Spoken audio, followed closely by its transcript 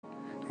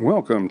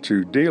Welcome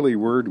to Daily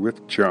Word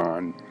with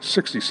John,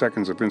 60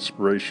 Seconds of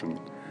Inspiration,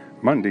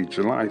 Monday,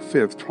 July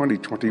 5th,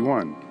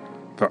 2021.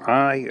 The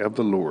eye of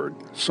the Lord,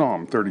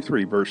 Psalm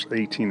 33, verse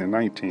 18 and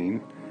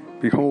 19.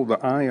 Behold,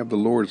 the eye of the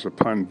Lord is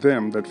upon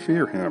them that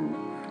fear him,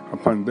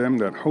 upon them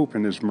that hope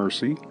in his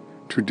mercy,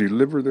 to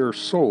deliver their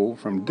soul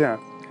from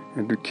death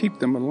and to keep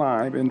them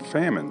alive in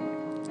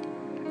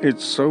famine.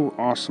 It's so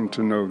awesome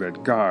to know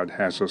that God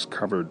has us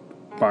covered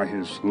by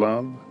his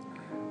love,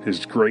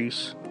 his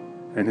grace,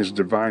 and his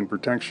divine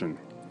protection.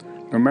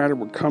 No matter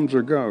what comes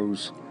or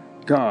goes,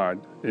 God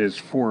is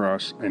for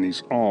us and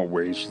he's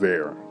always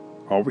there.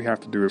 All we have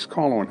to do is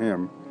call on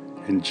him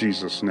in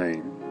Jesus'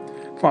 name.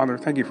 Father,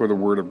 thank you for the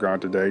word of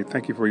God today.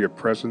 Thank you for your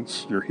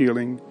presence, your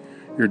healing,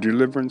 your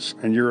deliverance,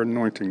 and your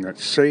anointing that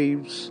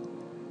saves,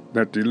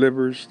 that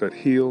delivers, that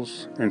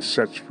heals, and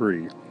sets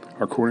free.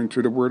 According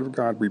to the word of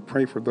God, we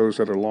pray for those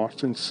that are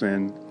lost in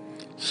sin.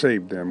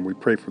 Save them. We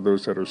pray for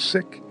those that are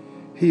sick.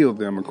 Heal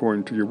them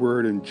according to your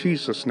word. In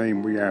Jesus'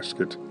 name we ask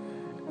it.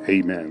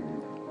 Amen.